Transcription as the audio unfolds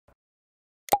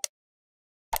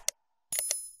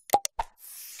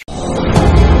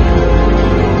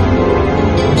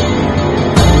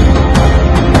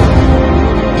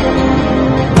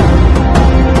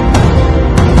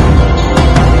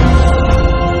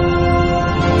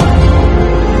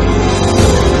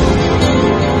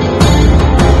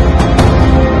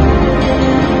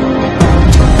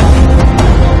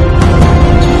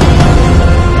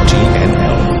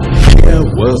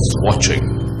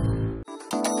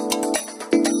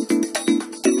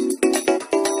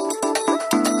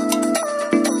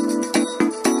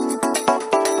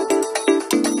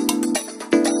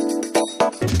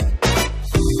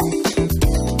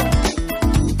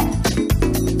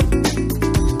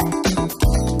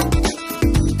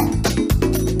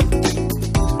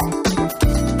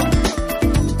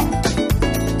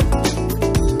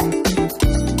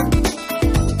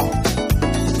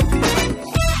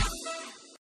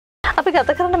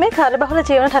ගත කරන මේ කාර්යබහුල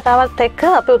ජීවන රටාවත් එක්ක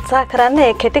අපි උත්සාහ කරන්නේ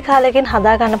කෙටි කාලයකින්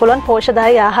හදා ගන්න පුළුවන්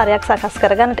පෝෂ්‍යදායී ආහාරයක් සකස්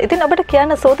කරගන්නට. ඉතින් ඔබට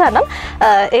කියන්න සූදානම්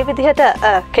ඒ විදිහට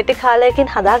කෙටි කාලයකින්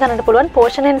හදා ගන්නට පුළුවන්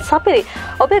පෝෂණයෙන් සපිරි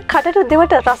ඔබේ කටට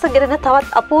දිවට රස ගෙනෙන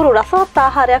තවත් අපූර්ව රසවත්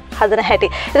ආහාරයක් හදන හැටි.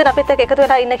 ඉතින් අපිත් එක්ක එකතු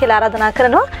වෙලා ඉන්න කියලා ආරාධනා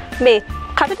කරනවා මේ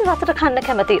කටට රසට කන්න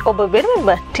කැමති ඔබ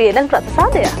වෙනුවෙන්ම TNL රස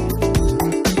සාදය.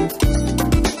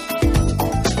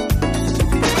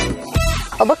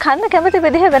 ඔබ කන්න කැමති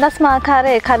විදිහ වෙනස්ම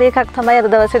ආකාරයේ කරි එකක් තමයි අද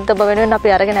දවසේත් ඔබ වෙනුවෙන් අපි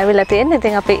අරගෙන අවිලා තියෙන්නේ.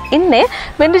 ඉතින් අපි ඉන්නේ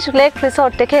වින්රිච් ලේක්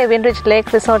රිසෝට් එකේ. වින්රිච්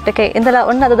ලේක් රිසෝට් එකේ ඉඳලා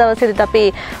ඔන්න අද දවසේත් අපි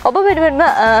ඔබ වෙනුවෙන්ම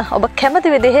ඔබ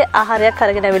කැමති විදිහේ ආහාරයක්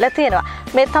අරගෙන අවිලා තියෙනවා.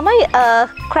 මේ තමයි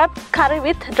crab curry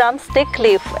with drumstick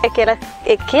leaf කියලා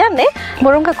කියන්නේ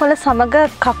මුරුංගා කොළ සමග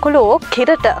කකුලෝ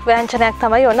කිරට ව්‍යංජනයක්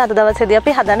තමයි ඔන්න අද දවසේදී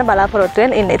අපි හදන්න බලාපොරොත්තු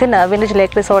වෙන්නේ. ඉතින් වින්රිච්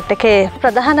ලේක් රිසෝට් එකේ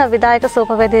ප්‍රධාන විධායක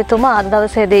සූපවේදිකතුමා අද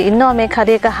දවසේදී ඉන්නවා මේ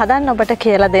කරි එක හදන්න ඔබට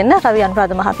කියලා දෙන්න. රවි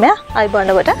අනුරාධ මහත්මයා අයිබෝන්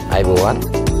ඔබට. අයිබෝන්.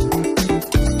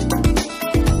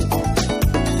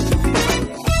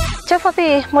 චෙෆ් අපි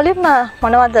මුලින්ම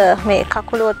මොනවද මේ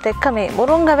කකුලුවත් එක්ක මේ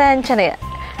මුරුංගා ව්‍යංජනය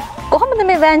කොහොමද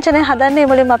මේ ව්‍යංජනය හදන්නේ?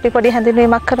 මුලින්ම අපි පොඩි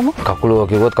හැඳින්වීමක් කරමු. කකුලුව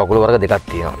කිව්වොත් කකුල වර්ග දෙකක්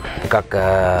තියෙනවා. එකක්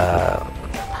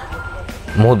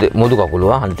මුදු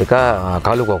කකුලුව, අනිත් එක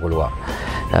කළු කකුලුව.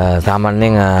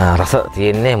 සාමාන්‍යයෙන් රස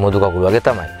තියෙන්නේ මුදු කකුල වගේ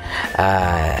තමයි.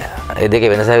 ඒ දෙකේ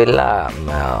වෙනස ඇවිල්ලා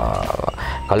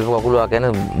කළු කකුලුව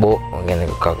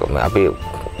කියන්නේ අපි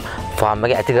ෆාම්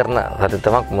එකේ ඇති කරන සතෙක්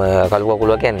තමයි කළු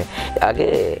කකුලුව කියන්නේ.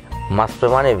 එයාගේ මස්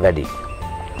ප්‍රමාණය වැඩි.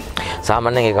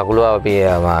 සාමාන්‍යයෙන් ඒ කකුලුව අපි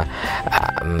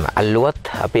අල්ලුවත්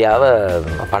අපි ආව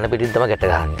පණ පිටින් තමයි ගැට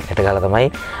ගහන්නේ. ගැට ගහලා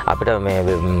තමයි අපිට මේ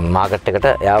මාකට් එකට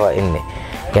යාව එන්නේ.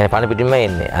 කියන්නේ පණ පිටින්ම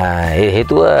එන්නේ. ඒ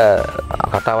හේතුව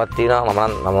කතාවක් තියෙනවා.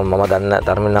 මම දන්න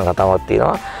ධර්මෙන් නම් කතාවක්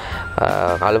තියෙනවා.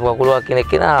 කළු කකුලුවක්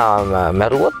කෙනා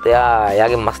මැරුවොත්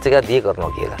එයාගේ මස් ටික දිය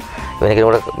කරනවා කියලා. වෙන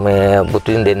කෙනෙකුට මේ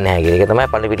බුතුින් දෙන්නේ නැහැ කියලා. ඒක තමයි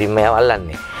පණ පිටින්ම යාව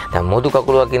අල්ලන්නේ. දැන් මුදු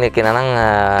කකුලුවක් කෙනා නම්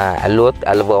ඇල්ලුවොත්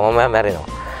අල්ලපුවම මැරෙනවා.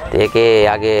 ඒකේ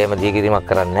එයාගේම දිය කිරීමක්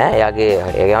කරන්නේ නැහැ.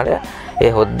 එයාගේ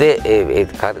ඒ හොද්දේ ඒ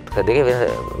දෙකේ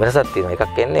වෙනසක් තියෙනවා.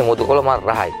 එකක් එන්නේ මුදු කොළ මාර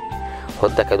රහයි.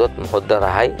 හොද්ද කැදුවොත් හොද්ද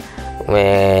රහයි.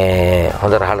 මේ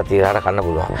හොඳ රහට තියලා කන්න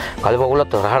පුළුවන්. කළු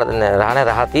කකුලත් රහනේ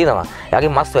රහ තියෙනවා. එයාගේ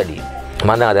මස් වැඩි. මම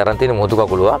දැන් අද අරන් තියෙන මුදු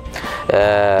කකුලුව.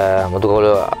 මුදු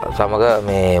කකුලුව සමග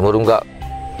මේ මුරුංගා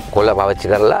කොළ පාවිච්චි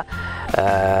කරලා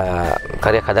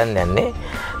කරියක් හදන්න යන්නේ.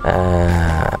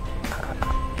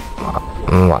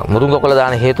 මුරුංගා කොළ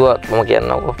දාන හේතුව මම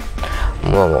කියන්නම්කෝ.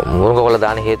 මුරුංගා කොළ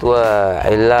දාන හේතුව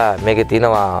ඇවිල්ලා මේකේ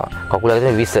තියෙනවා කකුලේ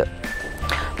තියෙන විස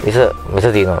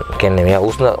තියෙනවා. කියන්නේ මේ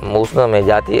උෂ්ණ මේ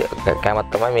જાතිය කැමත්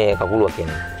තමයි මේ කකුලුව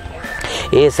කියන්නේ.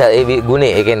 ඒ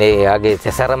ගුණේ ඒ කියන්නේ එයාගේ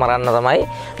සැසර මරන්න තමයි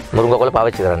මුරුංගා කොළ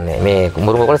පාවිච්චි කරන්නේ. මේ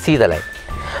මුරුංගා කොළ සීතලයි.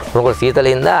 මුරුංගා කොළ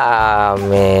සීතලින්ද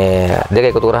මේ දෙක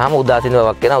එකතු කරාම උදාසීන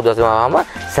බවක් වෙනවා. උදාසීන බවම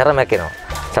සැර මැකෙනවා.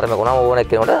 සැර මැකුණාම ඕන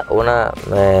කෙනෙකුට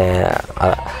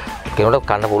කෙනෙකුට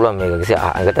කන්න පුළුවන්. මේක කිසි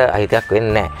අඟට අහිතයක්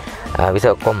වෙන්නේ නැහැ. විස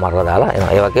ඔක්කොම මරලා දාලා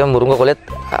එනවා. ඒ වගේම මුරුංගා කොළෙත්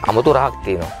අමුතු රහක්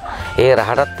තියෙනවා. ඒ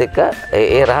රහටත් එක්ක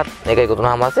ඒ රහත් මේක එකතු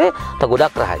වුණාම තව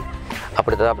ගොඩක් රහයි.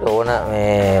 අපිට ඕන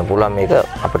මේ පුළුවන් මේක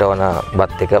අපිට ඕන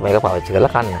බත් එක මේක පාවිච්චි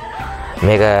කරලා කන්න.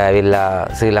 මේක ඇවිල්ලා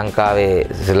ශ්‍රී ලංකාවේ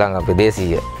අපේ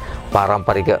දේශීය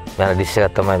පාරම්පරික යන ඩිෂ්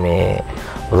එකක් තමයි මේ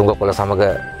මුරුංගා කොළ සමග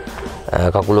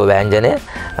කකුලුව ව්‍යංජනය.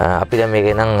 අපි දැන්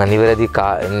මේක නම් නිවැරදි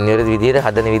විදියට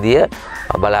හදන විදිය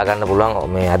බලා ගන්න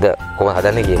පුළුවන් මේ අද කොහොමද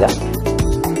හදන්නේ කියලා.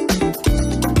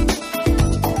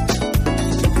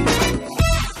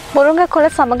 මුරුංගා කොළ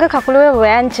සමග කකුලුවේ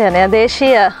ව්‍යංජනය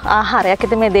දේශීය ආහාරයක්.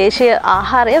 ඉතින් මේ දේශීය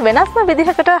ආහාරය වෙනස්ම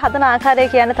විදිහකට හදන ආකාරය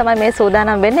කියන්නේ තමයි මේ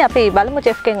සූදානම් වෙන්නේ. අපි බලමු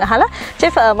චෙෆ්ගෙන් අහලා.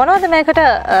 චෙෆ් මොනවද මේකට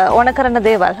ඕන කරන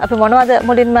දේවල්? අපි මොනවද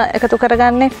මුලින්ම එකතු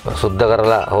කරගන්නේ? සුද්ධ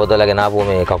කරලා හොදලා ගෙන ආපුව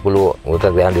මේ කකුලුව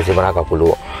උතර ගෑන් 250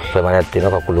 කකුලුව ප්‍රමාණයක්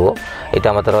තියෙන කකුලුව. ඊට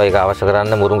අමතරව ඒක අවශ්‍ය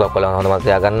කරන්න මුරුංගා කොළ හොඳම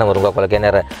තියාගන්න. මුරුංගා කොළ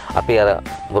කියන්නේ අපි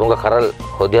මුරුංගා කරල්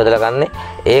හොදි හදලා ගන්න.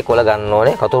 ඒ කොළ ගන්න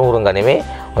ඕනේ. කතුරු මුරුංගා නෙමෙයි.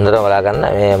 හොඳට බලා ගන්න.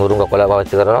 මේ මුරුංගා කොළ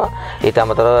පාවිච්චි කරනවා. ඊට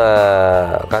අමතරව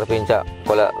කරපිංචා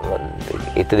කොළ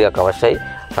ඉතිරියක් අවශ්‍යයි.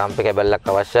 රාම්පේ කැබල්ලක්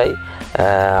අවශ්‍යයි.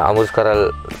 අමුස් කරල්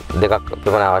දෙකක්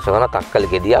ප්‍රමාණ අවශ්‍ය කරනවා. තක්කලි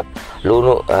ගෙඩියක්,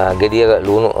 ලුණු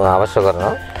ලුණු අවශ්‍ය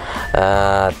කරනවා.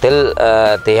 තෙල්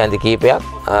තේ හැඳි කීපයක්,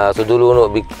 සුදු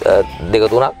ලුණු දෙක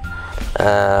තුනක්,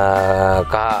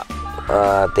 කහ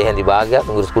තේ හැඳි භාගයක්,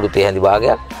 මිරිස් කුඩු තේ හැඳි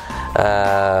භාගයක්,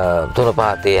 තුන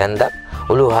පහ තේ හැඳක්,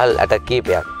 උළුහල් ඇට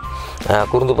කීපයක්,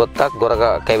 කුරුඳු පොත්තක්,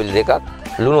 ගොරක කැවිලි දෙකක්,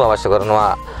 ලුණු අවශ්‍ය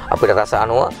කරනවා අපිට රස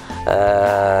අනුව,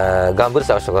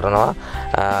 ගම්බිරිස අවශ්‍ය කරනවා,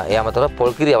 ඒ අමතරව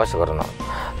පොල් කිරි අවශ්‍ය කරනවා.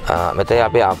 මෙතන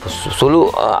අපි සුළු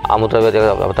අමුද්‍රව්‍ය දෙක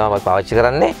තමයි පාවිච්චි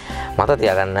කරන්නේ. මත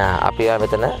තියාගන්න අපි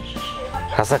මෙතන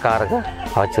රසකාරක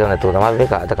පාවිච්චි කරන තුරු තමයි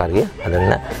මේක අද කරිය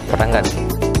හදන්න පටන් ගන්න.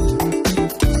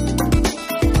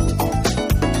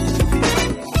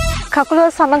 කකුල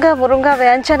සමග මුරුංගා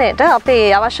ව්‍යංජනයේට අපි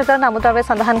අවශ්‍ය කරන අමුද්‍රව්‍ය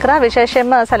සඳහන් කරා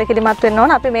විශේෂයෙන්ම සැලකිලිමත් වෙන්න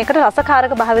ඕන. අපි මේකට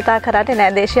රසකාරක භාවිතා කරන්නේ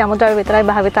නැහැ. දේශීය අමුද්‍රව්‍ය විතරයි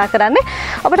භාවිතා කරන්නේ.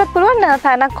 ඔබට පුළුවන්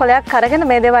පෑනක් කොලයක් අරගෙන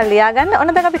මේ දේවල් ලියා ගන්න.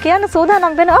 ඔන්න දැන් අපි කියන්න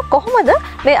සූදානම් වෙනවා කොහොමද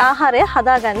මේ ආහාරය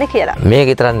හදාගන්නේ කියලා. මේක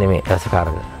විතරක් නෙමෙයි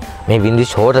රසකාරක. මේ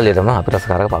වින්දිෂ් හෝටලෙටම අපි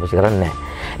රසකාරක පාවිච්චි කරන්නේ නැහැ.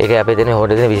 ඒකයි අපේ දෙන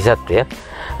හෝටලේ දෙන විශේෂත්වය.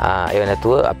 ඒව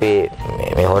නැතුව අපේ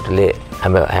මේ හෝටලේ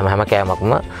හැම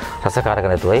කෑමක්ම රසකාරක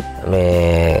නැතුවයි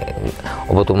මේ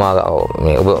ඔබතුමා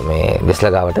ඔබ මේ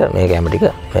බෙස්ලා ගාවට මේ කෑම ටික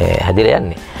මේ හැදිලා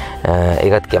යන්නේ.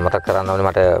 ඒකත් මතක් කරන්න ඕනේ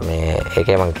මට මේ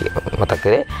ඒකේ මම මතක්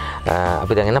කරේ.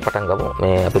 අපි දැන් එන්න පටන් ගමු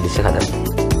මේ අපි ඩිෂ් එක හදන්න.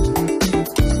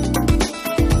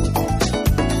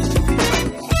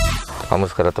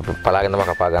 අමුස් කරත් අපි පලාගෙන තමයි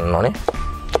කපා ගන්න ඕනේ.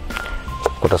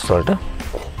 කොටස් වලට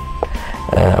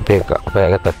අපි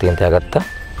ඒක පැත්තකින් තියාගත්තා.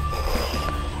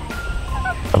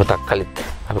 අපි තක්කලිත්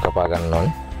අපි කපා ගන්න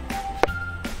ඕනේ.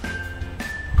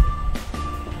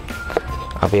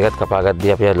 අපි ඒකත් කපා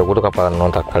ගද්දී අපි ලොකුට කපා ගන්න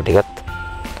ඕන තක්කල් ටිකත්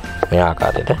මේ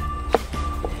ආකාරයට.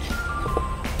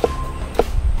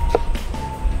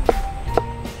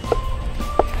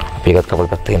 අපි ඒකත් කපලා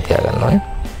පැත්තකින් තියාගන්න ඕනේ.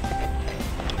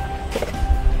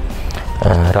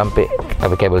 රම්පේ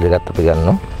අපි කේබල් දෙකත් අපි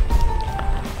ගන්නවා.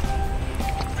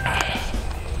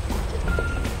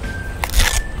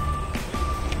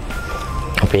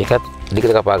 අපි ඒකත්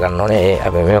දිගට කපා ගන්න ඕනේ.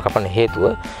 අපි මේක කපන්න හේතුව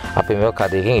අපි මේක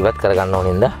කඩේකින් ඉවත් කර ගන්න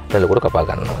ඕනින්ද ලොකුට කපා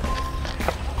ගන්න ඕනේ.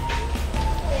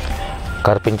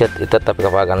 කරපිංචත් ඉතත් අපි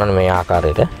කපා ගන්න ඕනේ මේ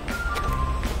ආකාරයට.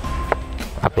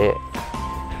 අපේ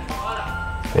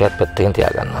ඒකත් පැත්තකින්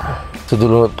තියා ගන්න ඕනේ.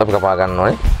 සුදුලුත් අපි කපා ගන්න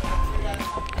ඕනේ.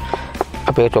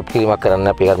 අපේ චොප් කිරීමක්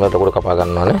කරන්න අපි ඒකත් මේක ලොකුට කපා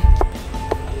ගන්න ඕනේ.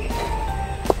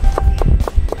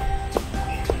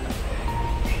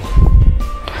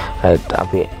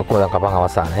 අපි ඔක්කොම කපන්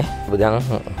අවසానයි. දැන්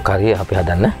කරිය අපි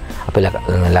හදන්න අපි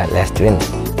ලෑස්ති වෙන්න.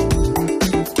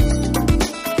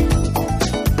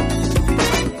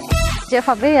 ජෙෆ්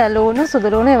අපි ලුණු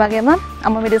සුදු ලුණු ඒ වගේම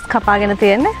අමු මිරිස් කපාගෙන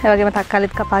තියෙන්නේ. ඒ වගේම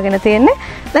තක්කාලිත් කපාගෙන තියෙන්නේ.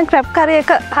 දැන් ක්‍රැබ් කරි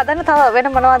එක හදන්න තව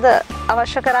වෙන මොනවද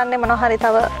අවශ්‍ය කරන්නේ? මොනවා හරි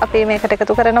තව අපි මේකට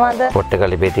එකතු කරනවද? පොට් එක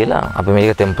ලිපේ තියලා අපි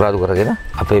මේක ටෙම්පරාදු කරගෙන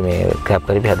අපි මේ ක්‍රැබ්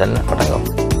කරි හදන්න පටන්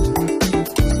ගමු.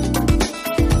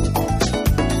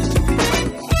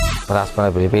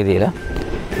 රාස්පන පිළිපේ දීලා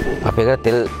අපි ඒක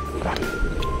තෙල්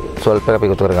ස්වල්ප එක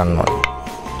එකතු කර ගන්න ඕනේ.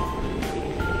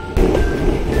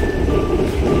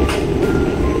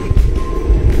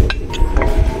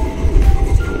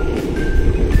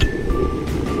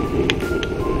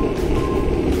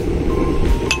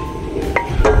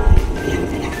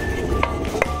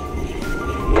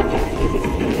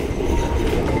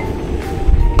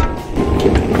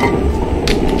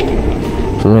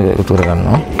 තුනේ එකතු කර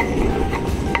ගන්නවා.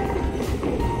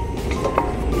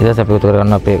 ඊට පස්සේ අපි එකතු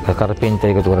කරගන්න අපේ කරපිංච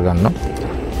එකතු කරගන්න.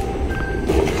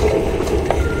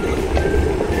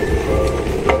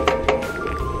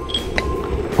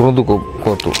 කුරුඳු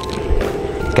කොටු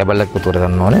කැබල්ලක් එකතු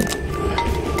කරගන්න ඕනේ.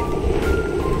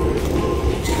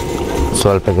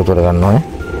 ස්වල්ප එකතු කරගන්න ඕනේ.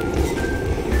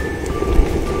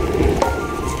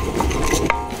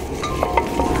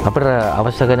 අපිට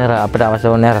අවශ්‍ය කරන අපිට අවශ්‍ය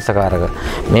වන රසකාරක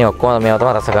මේ ඔක්කොම මේවා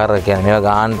තමයි රසකාරක කියන්නේ. මේවා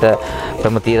ගානට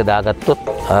ප්‍රමතීර දාගත්තොත්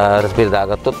රසපීර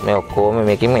දාගත්තොත් මේ ඔක්කොම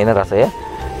මේකෙම එන රසය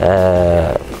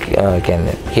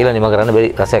කියන්නේ කියලා නිම කරන්න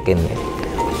බැරි රසයක් එන්නේ.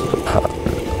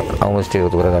 අවුස්ටි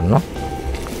එකතු කරගන්නවා.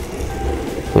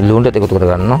 ලුණුත් එකතු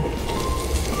කරගන්නවා.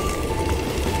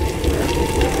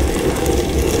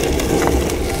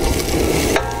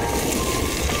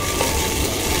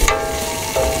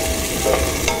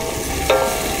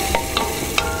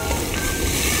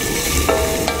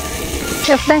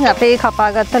 ෂෙෆ් දැන් අපි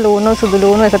කපාගත්ත ලුණු සුදු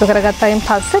ලුණු එකතු කරගත්තායින්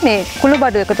පස්සේ මේ කුළු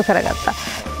බඩු එකතු කරගත්තා.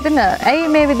 ඉතින් ඇයි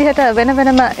මේ විදිහට වෙන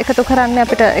වෙනම එකතු කරන්නේ?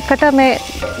 අපිට එකට මේ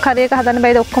කරි එක හදන්න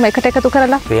බැයිද ඔක්කොම එකට එකතු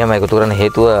කරලා? එහෙම එකතු කරන්න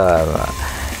හේතුව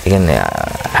කියන්නේ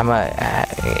හැම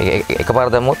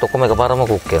එකපාර දැම්මොත් ඔක්කොම එකපාරම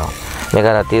කුක් වෙනවා. මේක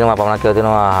අර තියෙනවා පමණක් කියලා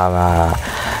තියෙනවා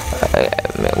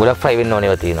ගොඩක් ෆ්‍රයි වෙන්න ඕනේ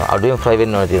ඒවා තියෙනවා. අඩුවෙන් ෆ්‍රයි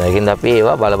වෙන්න ඕනේ තියෙනවා. ඒකින්ද අපි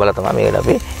ඒවා බල බල තමයි මේකට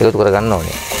අපි එකතු කරගන්න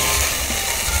ඕනේ.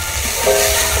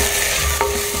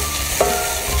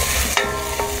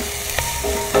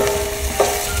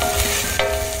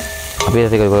 අපි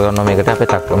ඒක එකතු කරගන්නවා මේකට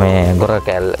අපි මේ ගොර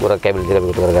කැබල් දෙක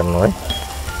එකතු කරගන්න ඕනේ.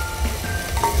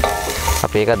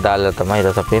 අපි ඒකත් දාලා තමයි ඊට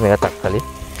පස්සේ අපි මේක තක්කලි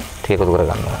ටික එකතු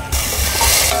කරගන්නවා.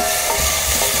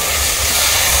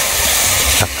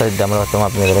 තක්කලි දැම්මම තමයි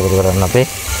අපි මේකට එකතු කරගන්න අපේ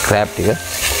ක්‍රෑබ් ටික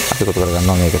අපි එකතු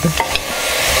කරගන්නවා මේකට.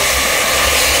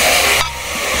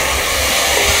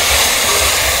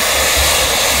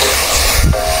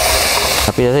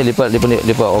 අපි ඊට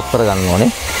ලිප ඔෆ් කරගන්න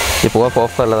ඕනේ. ලිප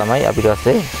ඔෆ් කරලා තමයි අපි ඊට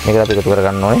පස්සේ මේකට අපි එකතු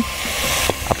කරගන්න ඕනේ.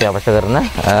 අපි අවශ්‍ය කරන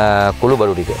කුළු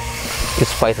බඩු ටික.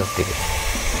 ස්පයිසස් ටික.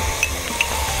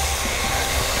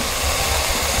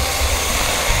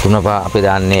 තුනපහ අපි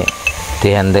දාන්නේ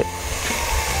තේ හැන්ද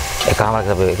එකමාරක්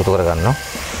අපි එකතු කර ගන්නවා.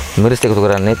 මිරිස් එකතු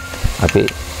කරන්නේ අපි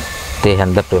තේ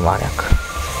හැන්ද ප්‍රමාණයක්.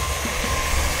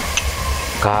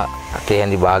 කා තේ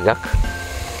හැඳි භාගයක්.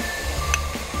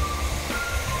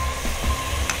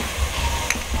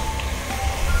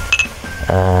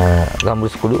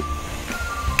 ගම්බුස් කුඩු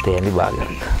තේ හැඳි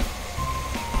භාගයක්.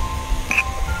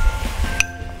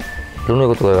 ලුණු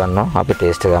එකතු කර ගන්නවා. අපි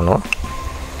ටේස්ට් එක ගන්නවා.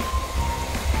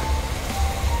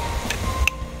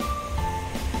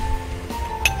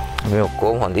 මේ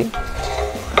ඔක්කොම හොඳින්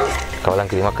කවලම්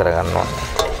කිරීමක් කර ගන්නවා.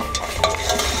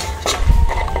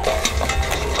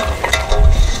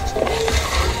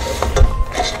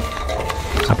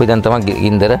 අපි දැන් තමයි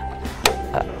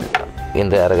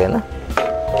ගින්දර අරගෙන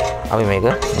අපි මේක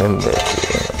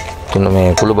මේ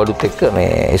කුළු බඩුත් එක්ක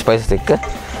මේ ස්පයිසස් එක්ක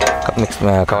මික්ස්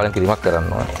කවලම් කිරීමක්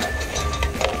කරනවා.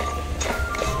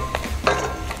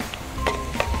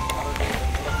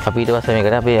 අපි ඊට පස්සේ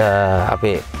මේකට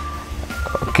අපේ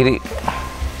කිරි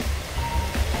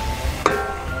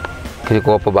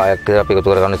කෝප්ප භාගයක් අපි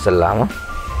එකතු කරගන්න ඉස්සෙල්ලාම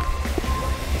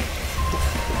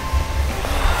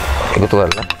එකතු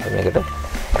කරලා මේකට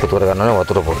එකතු කරගන්න ඕනේ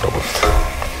වතුර පොඩ්ඩක්.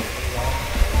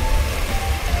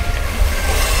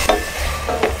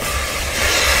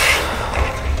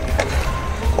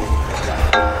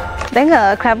 දැන්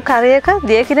ක්‍රැබ් කරි එක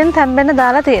දියකිරෙන් තැම්බෙන්න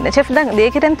දාලා තියෙනවා. චෙෆ් දැන්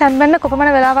දියකිරෙන් තැම්බෙන්න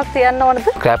කොපමණ වෙලාවක් තියන්න ඕනද?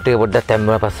 ක්‍රැබ් ටික පොඩ්ඩක්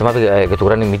තැම්බුණා පස්සෙම අපි එකතු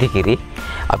කරන්නේ මිටි කිරි.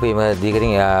 අපි මේ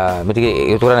දියකිරින් මිටි කිරි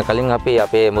එකතු කරන කලින් අපි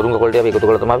අපේ මුරුංග කොළ ටික අපි එකතු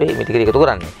කරලා තමයි අපි මිටි කිරි එකතු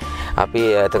කරන්නේ. අපි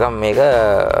එතකම් මේක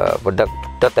පොඩ්ඩක්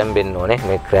තැම්බෙන්න ඕනේ.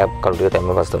 මේ ක්‍රැබ් කළු ටික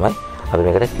තැම්බෙන්න පස්සේ තමයි අපි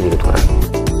මේකට කිරි එකතු කරන්නේ.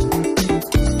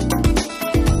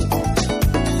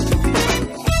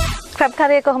 ක්‍රැබ්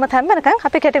කරි එක කොහොම තැම්බෙනකන්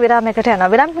අපි කෙටි විරාමයකට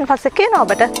යනවා. විරාමයෙන් පස්සේ කියනවා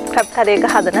ඔබට ක්‍රැබ් කරි එක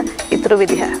හදන ඉතුරු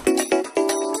විදිහ.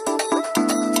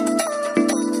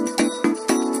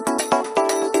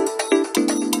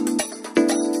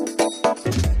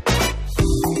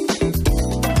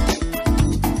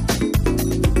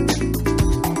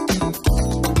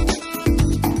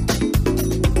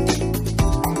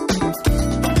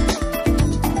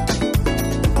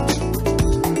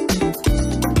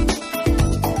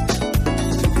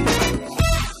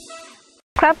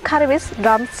 ක්‍රැබ් කරි with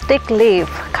drumstick leaf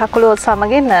කකුලුව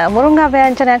සමගින් මුරුංගා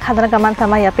ව්‍යංජනයක් හදන ගමන්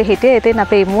තමයි අපි හිටියේ. ඉතින්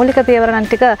අපේ මූලික පියවරන්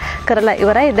ටික කරලා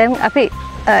ඉවරයි. දැන් අපි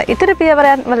ඉතිරි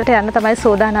පියවරයන් වලට යන්න තමයි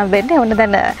සූදානම් වෙන්නේ. ඔන්න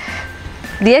දැන්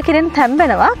දියකිරින්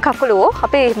තැම්බෙනවා කකුලුව.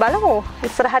 අපි බලමු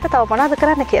ඉස්සරහට තව මොනවද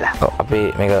කරන්න කියලා. අපි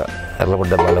මේක අරලා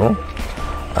පොඩ්ඩක් බලමු.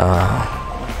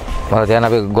 මම දැන්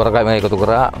අපි ගොරකා මේක එකතු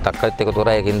කරා, තක්කලිත් එකතු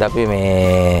කරා. ඒකින්ද අපි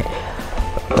මේ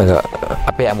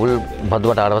අපේ ඇඹුල්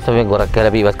බදුවට ආවට පස්සේ මේ ගොරක්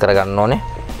කියලා අපි ඉවත් කර ගන්න ඕනේ.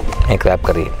 මේ ක්‍රැබ්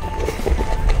කරි.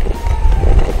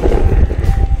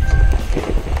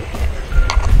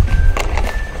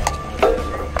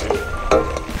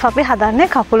 අපි හදන්නේ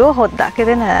කකුලුව හොද්දා.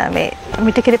 කිරෙන මේ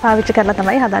මිටි කිරි පාවිච්චි කරලා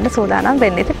තමයි හදන්න සූදානම්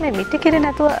වෙන්නේ. ඉතින් මේ මිටි කිරි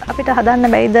නැතුව අපිට හදන්න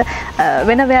බැයිද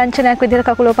වෙන ව්‍යංජනයක් විදිහට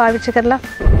කකුලුව පාවිච්චි කරලා?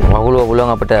 කකුලුව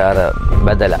පුළුවන් අපිට අර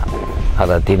බදලා අර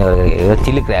තියෙන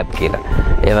චිලි ක්‍රැබ් කියලා.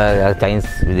 ඒවා චයිනීස්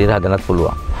විදිහට හදන්නත්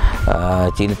පුළුවන්.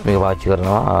 චීනීත් මේක පාවිච්චි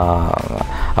කරනවා.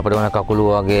 අපිට ඕන කකුලුව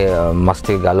වගේ මස්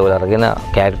ටික ගලවලා අරගෙන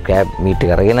ක්‍රැබ් මීට්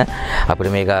එක අරගෙන අපිට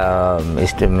මේක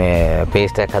මේ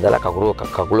පේස්ට් එකක් හදලා කකුලුව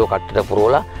කට්ටට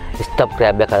පුරවලා ස්ටප්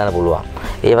ක්‍රැබ් එකක් හදන්න පුළුවන්.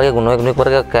 ඒ වගේ ගුණ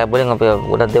වර්ග ක්‍රැබ් වලින් අපි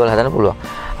ගොඩක් දේවල් හදන්න පුළුවන්.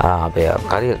 අපේ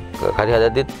කරි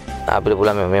හදද්දිත් අපිට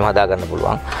පුළුවන් මේව හදා ගන්න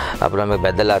පුළුවන්. අපිට මේක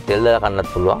බැදලා තෙල් දාලා කන්නත්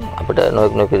පුළුවන්. අපිට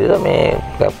නොයෙක් විදිහට මේ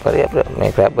ක්‍රැබ් කරි අපිට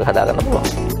මේ ක්‍රැබ් එක හදා ගන්න පුළුවන්.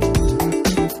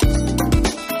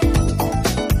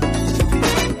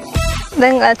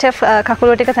 දැන් චෙෆ්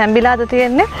කකුලුව ටික තැම්බිලාද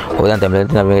තියෙන්නේ? ඔය දැන් තැම්බිලා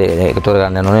තියෙන අපි එකතු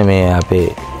කරගන්න යනෝනේ මේ අපේ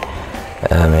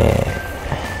මේ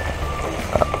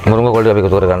මුරුංග කොළ අපි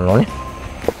එකතු කරගන්න ඕනේ.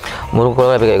 මුරුංග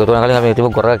කොළ අපි එකතු කරන කලින් අපි තිබු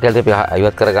ගොරක් කියලා අපි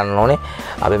ඉවත් කරගන්න ඕනේ.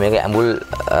 අපි මේක ඇඹුල්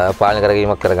පාලනය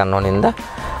කරගීමක් කරගන්න ඕනේ නේද?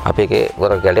 අපි ඒකේ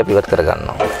ගොරක් කියලා අපි ඉවත්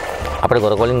කරගන්නවා. අපිට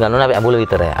ගොරක් වලින් ගන්න ඕනේ අපි ඇඹුල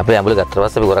විතරයි. අපි ඇඹුල ගත්ත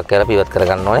පස්සේ අපි ගොරක් කියලා අපි ඉවත්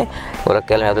කරගන්න ඕනේ. ගොරක්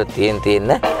කියලා මේ අතට තියෙන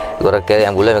ගොරක් කියලා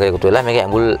ඇඹුල මේක එකතු වෙලා මේක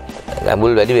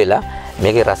ඇඹුල් වැඩි වෙලා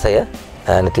මේකේ රසය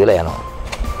නැති වෙලා යනවා.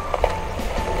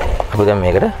 අපි දැන්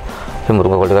මේකට අපි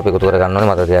මුරුංග කොළ ටික අපි එකතු කරගන්න ඕනේ.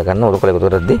 මතක තියාගන්න මුරුංග කොළ එකතු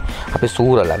කරද්දී අපි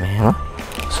සූරලා මෙහෙම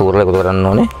සූරලා එකතු කරන්න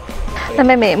ඕනේ.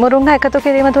 දැන් මේ මුරුංගා එකතු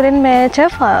කිරීම තුළින් මේ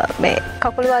චෙෆ් මේ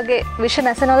කකුල වගේ විෂ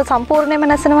නැසෙනවද සම්පූර්ණයෙන්ම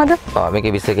නැසෙනවද?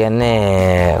 මේකේ විෂ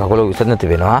කියන්නේ කකුල විෂ නැති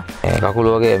වෙනවා. කකුල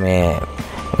වගේ මේ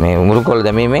මුරුංග කොළ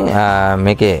දැමීමෙන්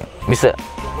මේකේ විෂ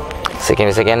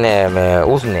කියන්නේ මේ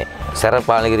උස්නේ සැර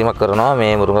පාලනය කිරීමක් කරනවා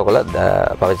මේ මුරුංග කොළ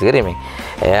පාවිච්චි කිරීමෙන්.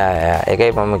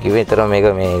 ඒකයි මම කිව්වේ විතර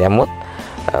මේක මේ දැම්මොත්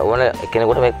ඕන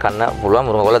කෙනෙකුට මේක කන්න පුළුවන්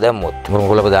මුරුංග කොළ දැම්මොත්. මුරුංග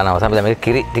කොළ ප්‍රධාන අවසානයේ දැන් මේක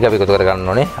කිරි ටික අපි එකතු කර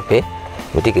ගන්න ඕනේ අපේ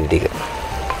මිටි කිරි ටික.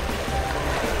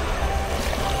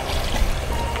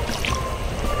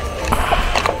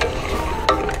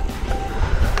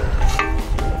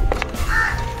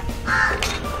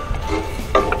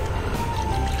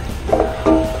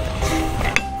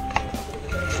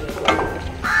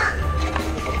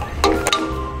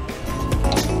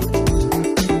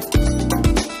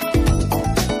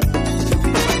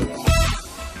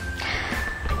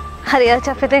 හරි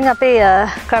චපිතෙන් අපේ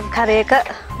ක්‍රබ් කරේක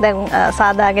දැන්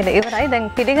සාදාගෙන ඉවරයි. දැන්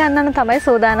පිළිගන්නන තමයි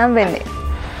සූදානම් වෙන්නේ.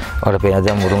 ඔයාලට පේන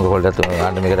දැන් මුරුංග කොළට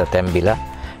ගන්න මේකට තැම්බිලා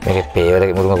මේකේ පේවර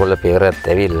මුරුංග කොළ පේවරත්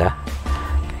ඇවිල්ලා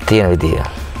තියෙන විදිය.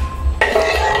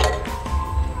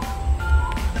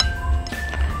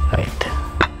 රයිට්.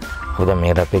 අපි දැන්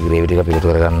මේකට අපේ ග්‍රේවි ටික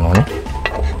පිළිතුරු කරගන්න ඕනේ.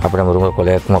 අපිට මුරුංග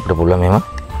කොළයක්ම අපිට පුළුවන් මෙහෙම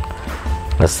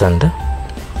ලස්සනට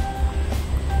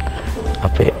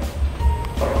අපේ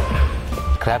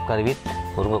ක්‍රැබ් කරි with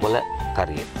මුරුංග කොළ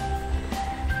කරිය.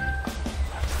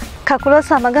 කකුල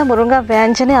සමග මුරුංග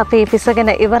ව්‍යංජනය අපි පිසගෙන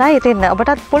ඉවරයි. ඉතින්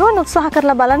ඔබටත් පුළුවන් උත්සාහ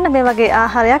කරලා බලන්න මේ වගේ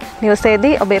ආහාරයක්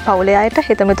නිවසේදී ඔබේ පවුලේ අයට,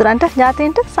 හිත මිතුරන්ට,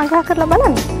 ඥාතීන්ට සංග්‍රහ කරලා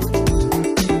බලන්න.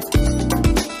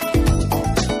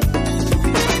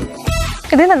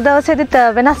 ඉතින් අද දවසේදීත්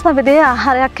වෙනස්ම විදිහේ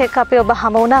ආහාරයක් එක්ක අපි ඔබ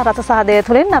හමු වුණා රස සාදය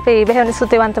තුළින්. අපි බෙහෙවින්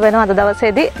ස්තුතිවන්ත වෙනවා අද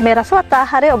දවසේදී මේ රසවත්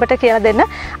ආහාරය ඔබට කියලා දෙන්න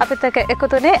අපිත් එක්ක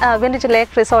එකතුනේ වින්රිජ්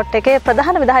ලේක් රිසෝට් එකේ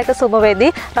ප්‍රධාන විධායක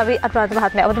සුමවේදී රවි අනුරාධ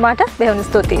මහත්මයා. ඔබතුමාට බෙහෙවින්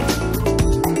ස්තුතියි.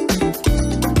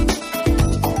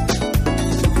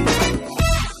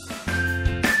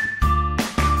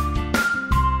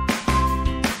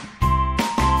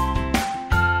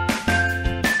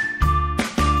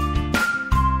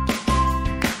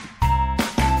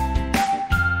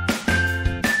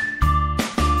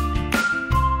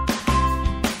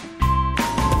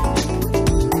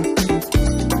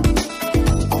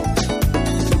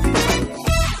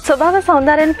 ස්වභාව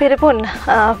සෞන්දර්යයෙන් පිරිපුන්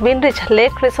වින්රිජ්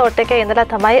ලේක් රිසෝට් එකේ ඉඳලා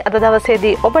තමයි අද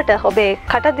දවසේදී ඔබට ඔබේ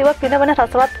කට දිව පිනවන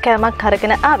රසවත් කෑමක්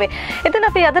අරගෙන ආවේ. ඉතින්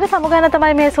අපි අදට සමුගන්න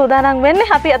තමයි මේ සූදානම් වෙන්නේ.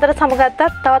 අපි අදට සමුගත්තත්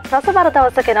තවත් රසබර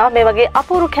දවසක එනවා මේ වගේ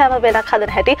අපූර්ව කෑම වේලක්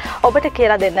හදන හැටි ඔබට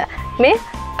කියලා දෙන්න. මේ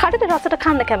කටට රසට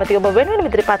කන්න කැමති ඔබ වෙනුවෙන්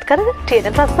ඉදිරිපත් කරන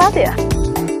TNL රස සාදය.